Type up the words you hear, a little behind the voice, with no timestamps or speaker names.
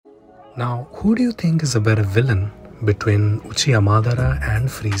Now, who do you think is a better villain between Uchiha Madara and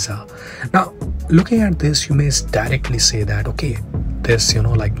Frieza? Now, looking at this, you may directly say that, okay, this,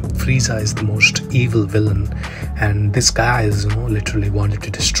 like Frieza is the most evil villain, and this guy is, literally wanted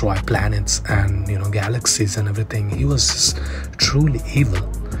to destroy planets and, galaxies and everything. He was just truly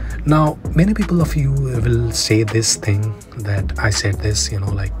evil. Now, many people of you will say this thing that I said this,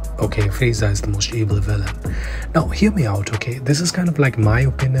 like, okay, Frieza is the most evil villain. Now, hear me out, okay? This is kind of like my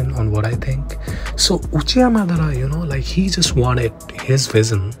opinion on what I think. So, Uchiha Madara, like, he just wanted, his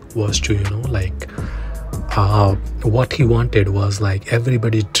vision was to, what he wanted was like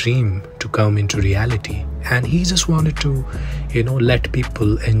everybody's dream to come into reality, and he just wanted to let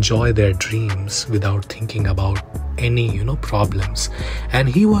people enjoy their dreams without thinking about any problems. And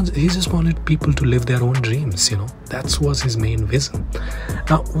he just wanted people to live their own dreams. That was his main vision.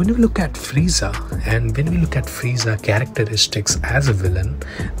 Now, when we look at Frieza, and when we look at Frieza characteristics as a villain,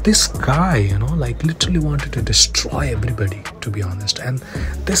 this guy like literally wanted to destroy everybody, to be honest. And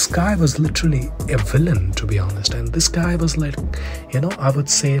this guy was literally a villain, to be honest. And this guy was like, I would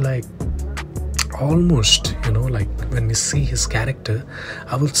say, like, almost, like when we see his character,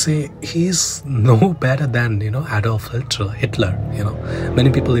 I would say he's no better than, Adolf Hitler.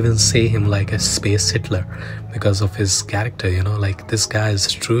 Many people even say him like a space Hitler because of his character, like this guy is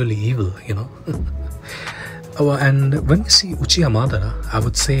truly evil, And when we see Uchiha Madara, I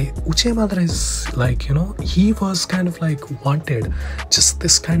would say Uchiha Madara is like, he was kind of like wanted just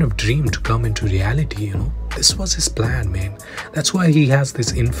this kind of dream to come into reality, This was his plan, man. That's why he has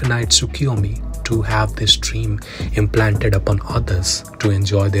this infinite Tsukiyomi, to have this dream implanted upon others to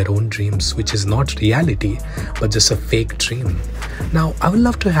enjoy their own dreams, which is not reality, but just a fake dream. Now, I would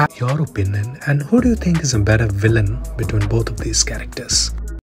love to have your opinion, and who do you think is a better villain between both of these characters?